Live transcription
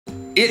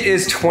It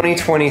is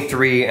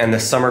 2023 and the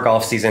summer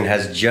golf season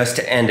has just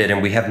ended,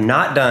 and we have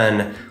not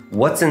done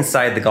what's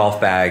inside the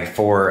golf bag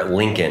for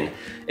Lincoln.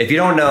 If you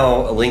don't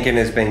know, Lincoln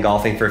has been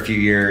golfing for a few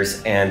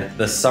years, and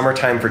the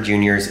summertime for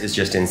juniors is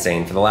just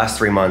insane. For the last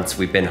 3 months,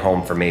 we've been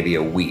home for maybe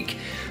a week.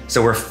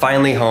 So we're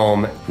finally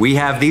home. We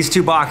have these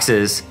two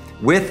boxes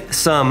with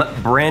some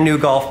brand new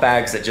golf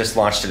bags that just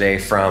launched today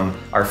from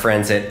our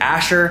friends at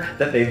Asher,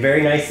 that they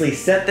very nicely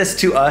sent this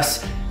to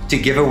us to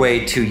give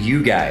away to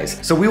you guys.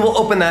 So we will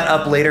open that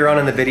up later on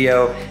in the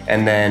video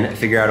and then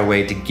figure out a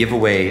way to give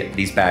away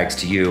these bags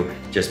to you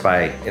just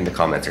by in the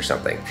comments or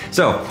something.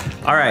 So,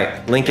 all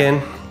right, Lincoln,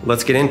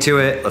 let's get into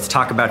it. Let's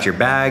talk about your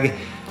bag.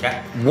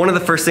 Okay. One of the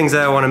first things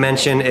that I want to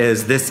mention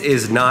is this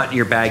is not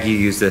your bag you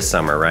use this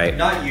summer, right?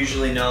 Not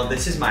usually, no.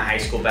 This is my high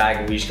school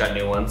bag. We just got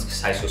new ones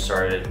because high school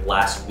started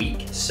last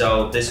week.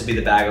 So this will be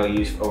the bag I'll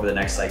use over the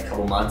next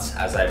couple months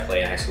as I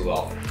play high school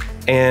golf.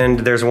 And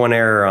there's one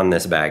error on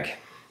this bag.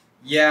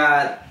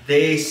 Yeah,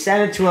 they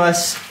sent it to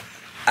us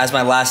as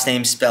my last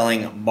name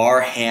spelling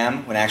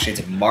Marham, when actually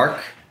it's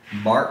Mark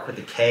with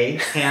a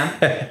K, Ham,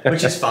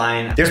 which is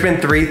fine. There's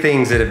been 3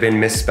 things that have been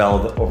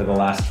misspelled over the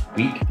last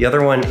week. The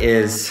other one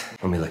is,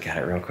 let me look at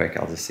it real quick,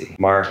 I'll just see.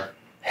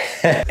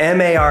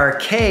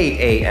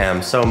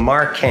 M-A-R-K-A-M, so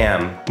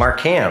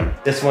Markham.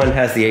 This one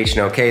has the H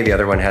no K, the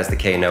other one has the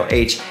K no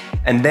H.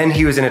 And then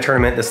he was in a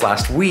tournament this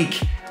last week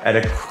at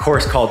a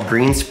course called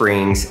Green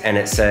Springs, and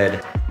it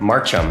said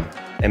Marcham.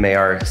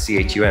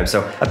 M-A-R-C-H-U-M.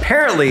 So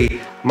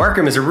apparently,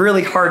 Markham is a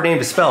really hard name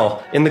to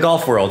spell in the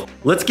golf world.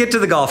 Let's get to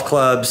the golf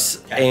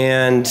clubs,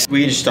 and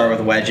we can just start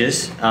with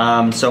wedges.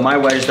 So my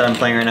wedges that I'm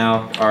playing right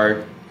now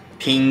are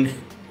Ping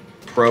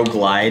Pro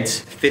Glides,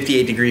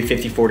 58 degree,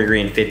 54 degree,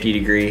 and 50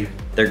 degree.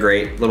 They're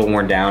great, a little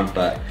worn down,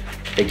 but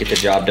they get the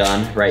job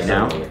done right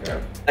now.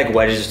 Like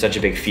wedges are such a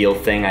big field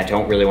thing. I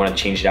don't really want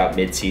to change it out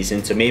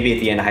mid-season. So maybe at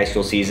the end of high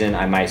school season,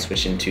 I might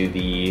switch into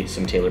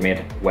some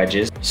TaylorMade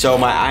wedges. So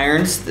my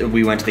irons,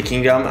 we went to the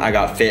Kingdom. I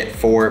got fit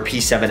for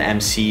P7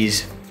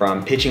 MCs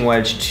from pitching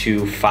wedge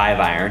to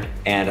 5-iron.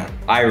 And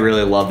I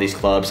really love these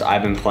clubs.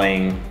 I've been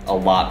playing a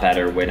lot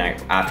better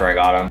after I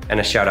got them. And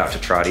a shout out to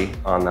Trotty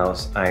on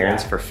those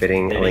irons for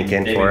fitting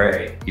Lincoln for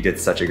it. You did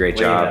such a great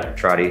job,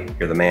 Trotty.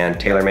 You're the man.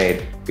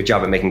 TaylorMade, good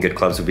job at making good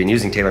clubs. We've been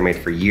using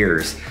TaylorMade for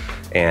years.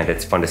 And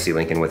it's fun to see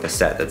Lincoln with a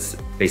set that's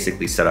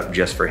basically set up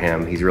just for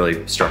him. He's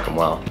really struck them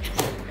well.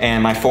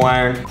 And my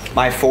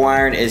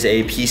 4-iron is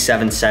a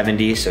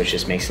P770, so it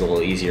just makes it a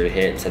little easier to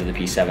hit instead of the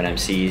P7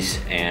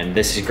 MCs. And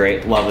this is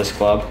great, love this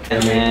club.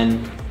 And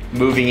then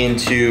moving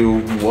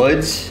into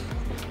woods,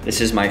 this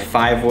is my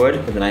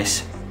 5-wood with a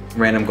nice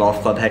random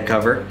golf club head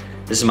cover.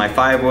 This is my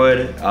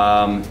 5-wood.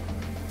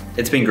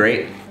 It's been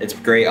great. It's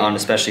great on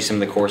especially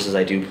some of the courses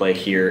I do play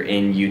here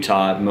in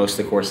Utah. Most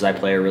of the courses I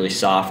play are really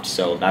soft,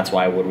 so that's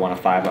why I would want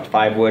a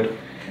 5-wood.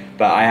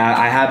 But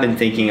I have been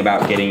thinking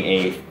about getting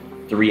a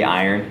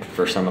 3-iron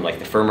for some of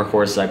the firmer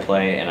courses I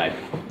play, and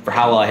for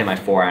how well I hit my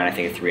 4-iron, I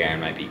think a 3-iron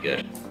might be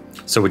good.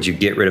 So would you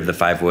get rid of the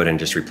 5-wood and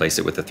just replace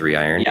it with a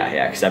 3-iron?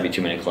 Yeah, because that'd be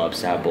too many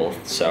clubs to have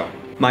both. So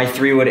my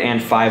 3-wood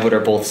and 5-wood are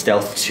both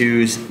Stealth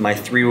 2s. My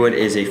 3-wood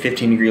is a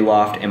 15 degree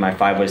loft and my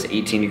 5-wood is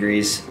 18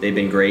 degrees. They've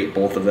been great,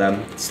 both of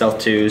them. Stealth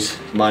 2s,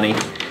 money.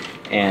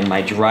 And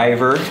my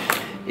driver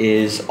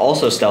is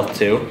also Stealth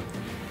 2.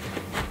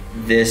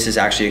 This is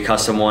actually a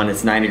custom one.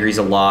 It's 9 degrees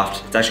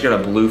aloft. It's actually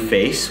got a blue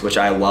face, which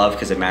I love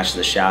because it matches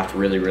the shaft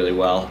really, really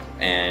well.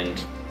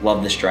 And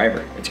love this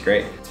driver. It's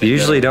great. You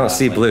usually don't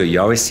see blue. You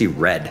always see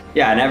red.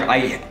 Yeah,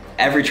 and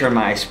every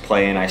tournament I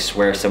play in, I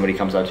swear somebody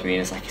comes up to me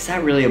and is like, is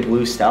that really a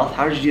blue Stealth?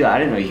 How did you do that? I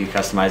didn't know you could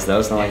customize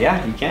those. And I'm like,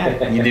 yeah, you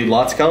can. You do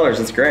lots of colors.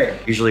 It's great.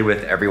 Usually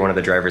with every one of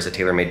the drivers that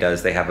TaylorMade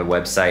does, they have a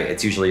website.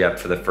 It's usually up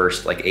for the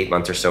first 8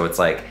 months or so. It's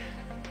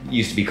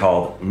used to be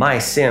called My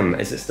Sim.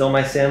 Is it still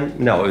My Sim?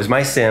 No, it was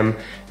My Sim.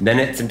 Then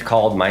it's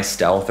called My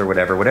Stealth or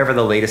whatever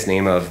the latest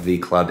name of the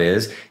club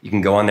is. You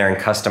can go on there and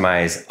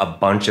customize a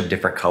bunch of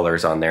different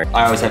colors on there.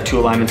 I always have 2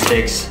 alignment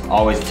sticks,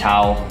 always a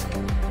towel.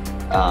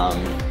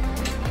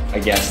 I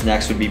guess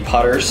next would be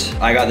putters.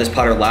 I got this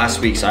putter last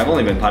week, so I've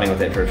only been putting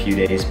with it for a few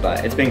days,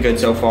 but it's been good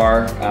so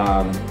far.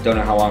 Don't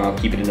know how long I'll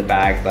keep it in the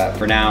bag, but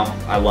for now,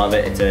 I love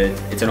it.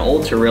 It's an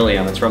old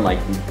Terillium. It's from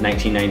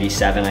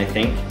 1997, I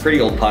think.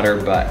 Pretty old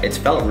putter, but it's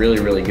felt really,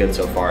 really good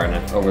so far.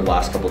 And over the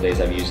last couple of days,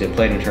 I've used it.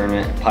 Played in a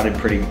tournament, putted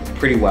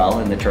pretty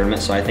well in the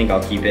tournament, so I think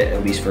I'll keep it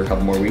at least for a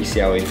couple more weeks, see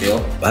how we feel.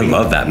 I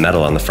love that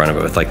metal on the front of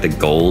it with the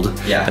gold,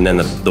 and then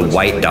the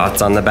white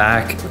dots on the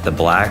back with the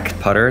black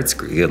putter. It's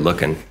good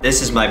looking.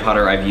 This is my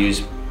putter I've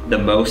used the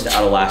most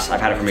out of I've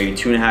had it for maybe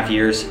 2.5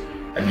 years.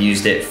 I've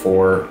used it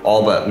for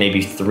all but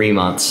maybe 3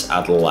 months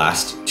out of the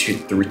last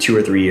 2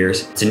 or 3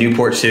 years. It's a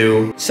Newport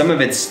 2. Some of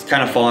it's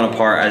kind of fallen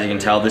apart, as you can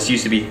tell. This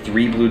used to be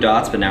 3 blue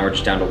dots, but now we're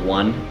just down to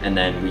 1. And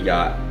then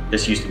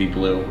this used to be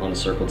blue on the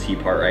Circle T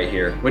part right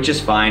here, which is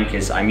fine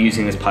because I'm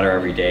using this putter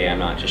every day. I'm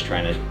not just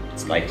trying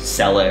to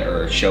sell it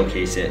or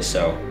showcase it.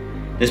 So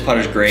this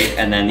putter's great.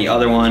 And then the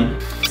other one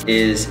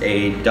is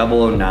a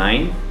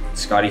 009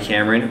 Scotty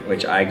Cameron,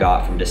 which I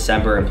got from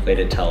December and played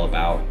it till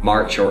about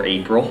March or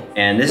April.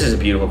 And this is a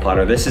beautiful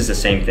putter. This is the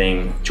same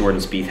thing Jordan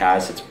Spieth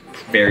has. It's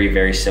very,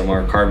 very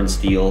similar, carbon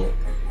steel.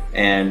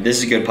 And this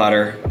is a good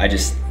putter. I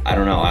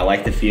don't know, I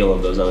like the feel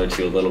of those other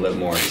two a little bit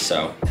more,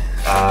 so.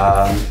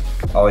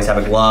 Always have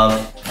a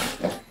glove.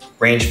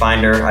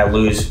 Rangefinder, I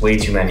lose way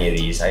too many of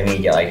these. I need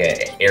to get like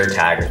an air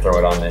tag or throw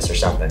it on this or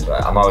something,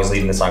 but I'm always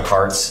leaving this on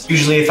carts.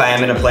 Usually if I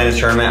am gonna play in a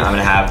tournament, I'm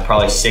gonna have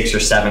probably 6 or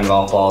 7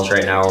 golf balls.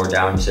 Right now we're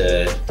down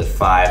to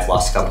 5,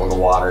 lost a couple in the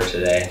water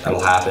today.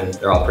 That'll happen.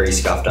 They're all pretty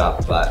scuffed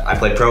up, but I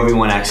play Pro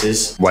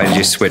V1Xs. Why did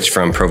you switch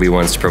from Pro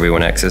V1s to Pro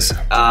V1Xs?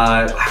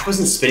 I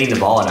wasn't spinning the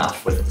ball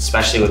enough,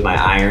 especially with my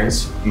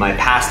irons. My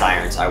past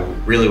irons, I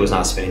really was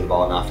not spinning the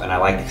ball enough, and I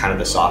like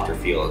the softer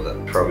feel of the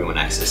Pro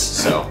V1Xs,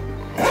 so.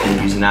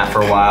 Been using that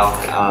for a while.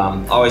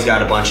 Always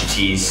got a bunch of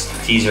tees.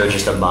 Tees are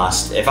just a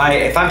must. If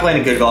I'm playing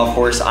a good golf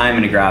course, I'm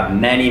gonna grab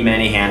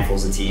many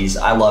handfuls of tees.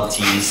 I love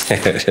tees,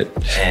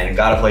 and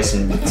gotta play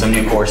some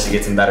new course to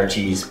get some better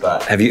tees.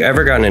 But have you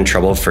ever gotten in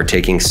trouble for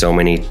taking so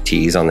many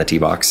tees on the tee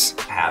box?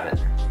 I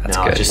haven't. That's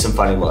no, good. Just some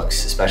funny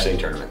looks, especially in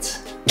tournaments.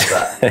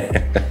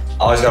 But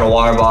always got a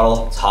water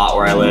bottle. It's hot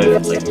where I live.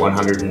 It's like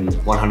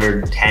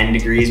 110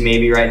 degrees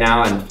maybe right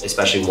now, and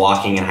especially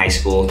walking in high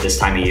school this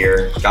time of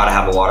year, gotta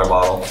have a water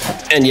bottle.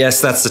 And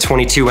yes, that's the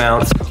 22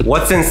 ounce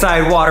What's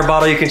Inside water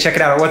bottle. You can check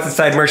it out at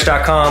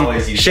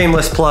what'sinsidemerch.com.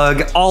 Shameless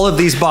plug. All of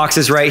these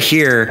boxes right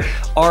here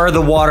are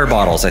the water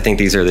bottles. I think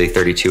these are the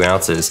 32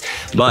 ounces,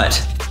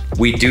 but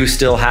we do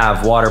still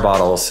have water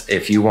bottles.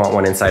 If you want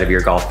one inside of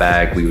your golf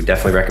bag, we would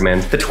definitely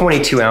recommend the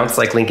 22 ounce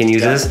like Lincoln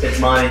uses. It's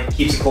mine,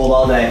 keeps it cold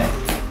all day.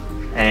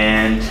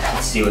 And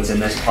let's see what's in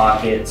this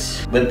pocket.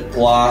 Lip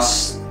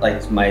gloss,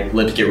 like my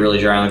lips get really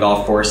dry on the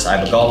golf course. I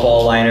have a golf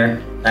ball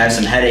liner. I have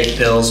some headache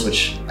pills,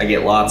 which I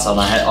get lots on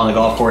the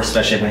golf course,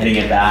 especially if I'm hitting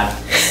it bad.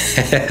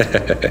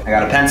 I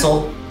got a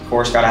pencil. Of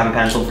course, gotta have a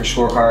pencil for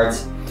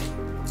scorecards.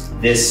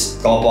 This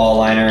golf ball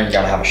liner, you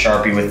gotta have a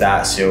Sharpie with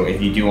that. So if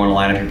you do wanna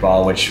line up your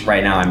ball, which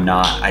right now I'm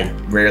not, I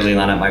rarely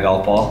line up my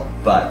golf ball,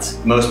 but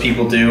most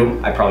people do.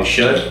 I probably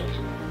should.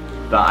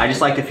 But I just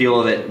like the feel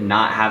of it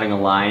not having a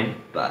line,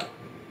 but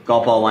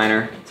golf ball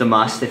liner, it's a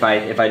must if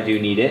I do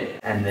need it.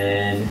 And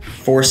then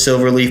 4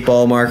 silver leaf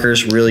ball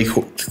markers, really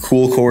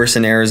cool course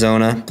in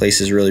Arizona. Place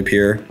is really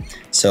pure.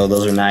 So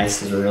those are nice,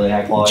 those are really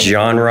high quality.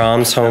 John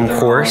Rahm's home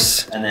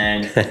course. And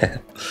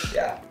then,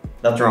 yeah,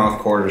 nothing wrong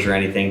with quarters or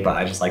anything, but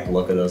I just like the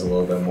look of those a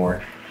little bit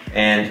more.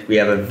 And we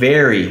have a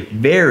very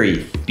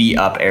beat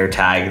up air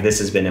tag. This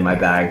has been in my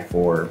bag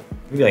for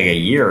maybe like a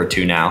year or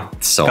 2 now.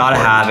 So gotta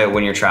have it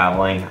when you're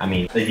traveling. I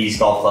mean, these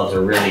golf clubs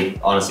are really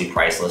honestly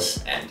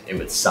priceless, and it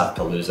would suck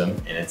to lose them.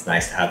 And it's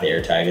nice to have the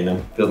air tag in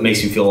them. It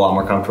makes me feel a lot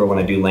more comfortable when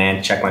I do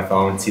land, check my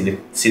phone, see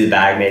the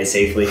bag made it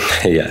safely.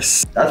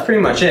 Yes. That's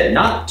pretty much it.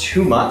 Not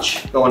too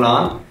much going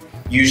on.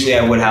 Usually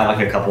I would have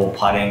like a couple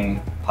putting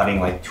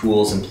like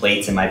tools and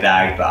plates in my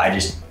bag, but I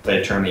just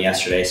played a tournament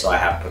yesterday, so I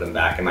have to put them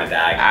back in my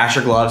bag.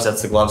 Asher gloves,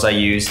 that's the gloves I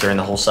use during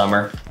the whole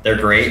summer. They're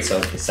great, so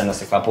they sent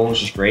us a couple,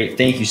 which is great.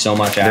 Thank you so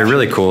much, Asher. They're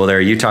really cool. They're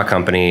a Utah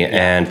company,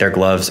 and their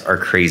gloves are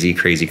crazy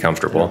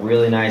comfortable. They're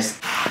really nice.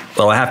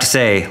 Well, I have to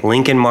say,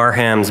 Lincoln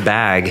Marham's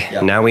bag,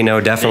 Yep. Now we know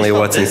definitely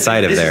what's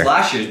inside of there. This is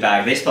last year's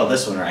bag. They spelled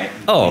this one right.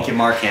 Oh. Lincoln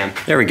Markham.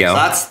 There we go.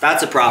 So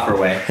that's a proper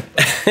way.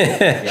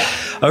 Yeah.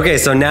 Okay,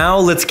 so now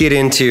let's get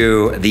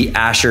into the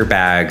Asher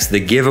bags, the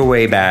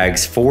giveaway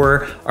bags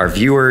for our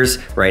viewers.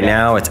 Right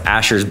now, it's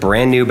Asher's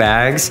brand new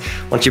bags.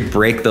 Why don't you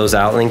break those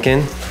out,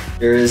 Lincoln?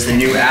 There is the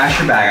new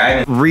Asher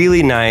bag.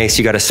 Really nice.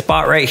 You got a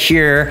spot right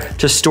here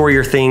to store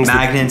your things.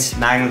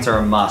 Magnets are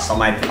a must. On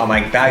my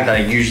bag that I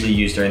usually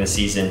use during the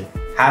season,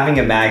 having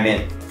a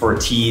magnet for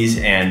tees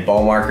and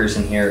ball markers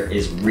in here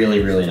is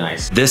really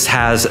nice. This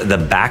has the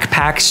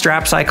backpack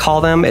straps, I call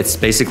them. It's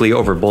basically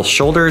over both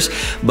shoulders,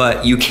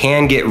 but you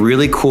can get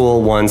really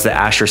cool ones that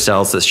Asher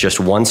sells that's just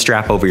one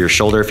strap over your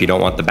shoulder if you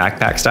don't want the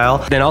backpack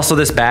style. Then also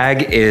this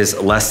bag is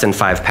less than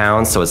 5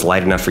 pounds, so it's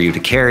light enough for you to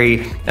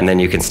carry, and then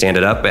you can stand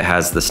it up. It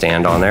has the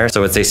stand on there.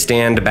 So it's a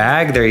stand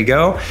bag, there you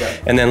go.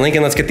 Yep. And then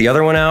Lincoln, let's get the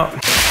other one out.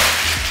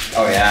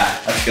 Oh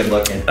yeah, that's good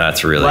looking.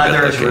 That's really good.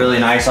 Leather is really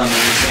nice on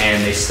these,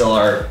 and they still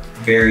are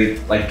they're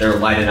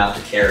light enough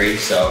to carry.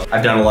 So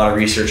I've done a lot of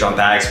research on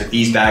bags, but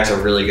these bags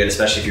are really good,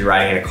 especially if you're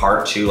riding in a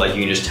cart too. Like you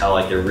can just tell,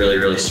 like they're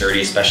really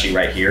sturdy, especially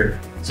right here.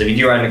 So if you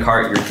do ride in a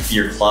cart,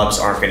 your clubs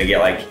aren't gonna get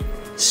like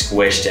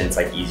squished, and it's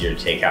like easier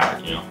to take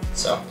out, you know,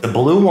 so. The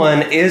blue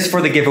one is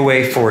for the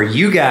giveaway for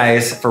you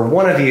guys, for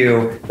one of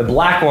you. The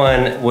black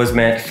one was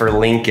meant for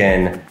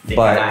Lincoln,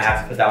 but I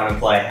have to put that one in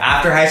play.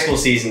 After high school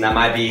season, that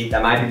might be the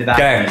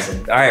bag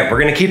season. All right, we're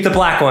gonna keep the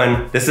black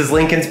one. This is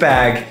Lincoln's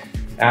bag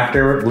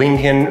after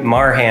Lincoln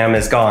Marham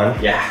is gone.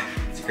 Yeah,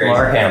 it's crazy.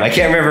 Marham, I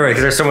can't remember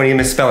because there's so many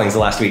misspellings the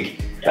last week.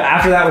 Yeah. But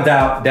after that one's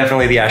out,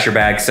 definitely the Asher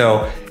bag.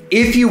 So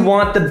if you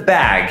want the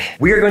bag,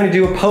 we are going to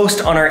do a post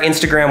on our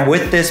Instagram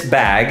with this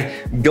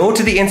bag. Go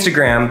to the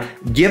Instagram,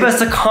 give us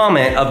a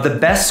comment of the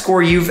best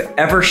score you've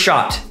ever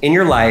shot in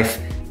your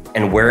life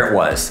and where it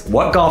was,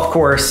 what golf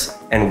course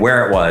and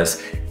where it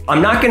was.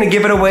 I'm not gonna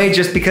give it away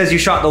just because you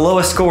shot the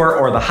lowest score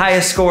or the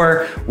highest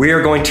score. We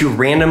are going to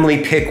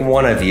randomly pick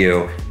one of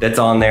you that's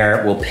on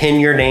there. We'll pin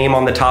your name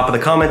on the top of the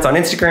comments on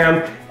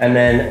Instagram, and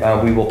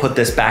then we will put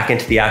this back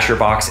into the Asher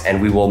box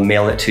and we will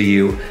mail it to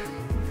you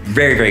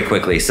very, very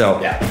quickly. So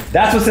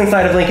that's what's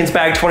inside of Lincoln's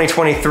bag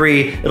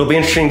 2023. It'll be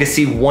interesting to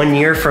see 1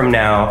 year from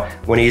now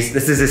when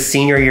this is his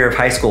senior year of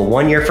high school.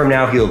 1 year from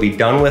now, he'll be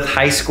done with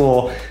high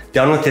school,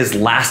 done with his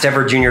last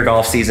ever junior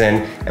golf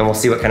season, and we'll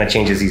see what kind of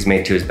changes he's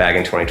made to his bag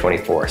in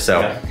 2024.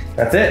 So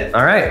that's it.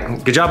 All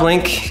right, good job,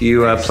 Link.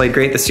 You played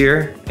great this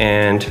year,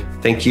 and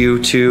thank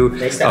you to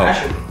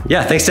Asher.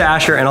 Yeah, thanks to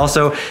Asher, and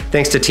also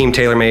thanks to Team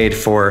TaylorMade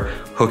for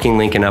hooking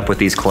Lincoln up with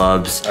these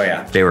clubs. Oh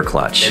yeah, they were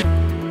clutch.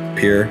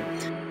 Pure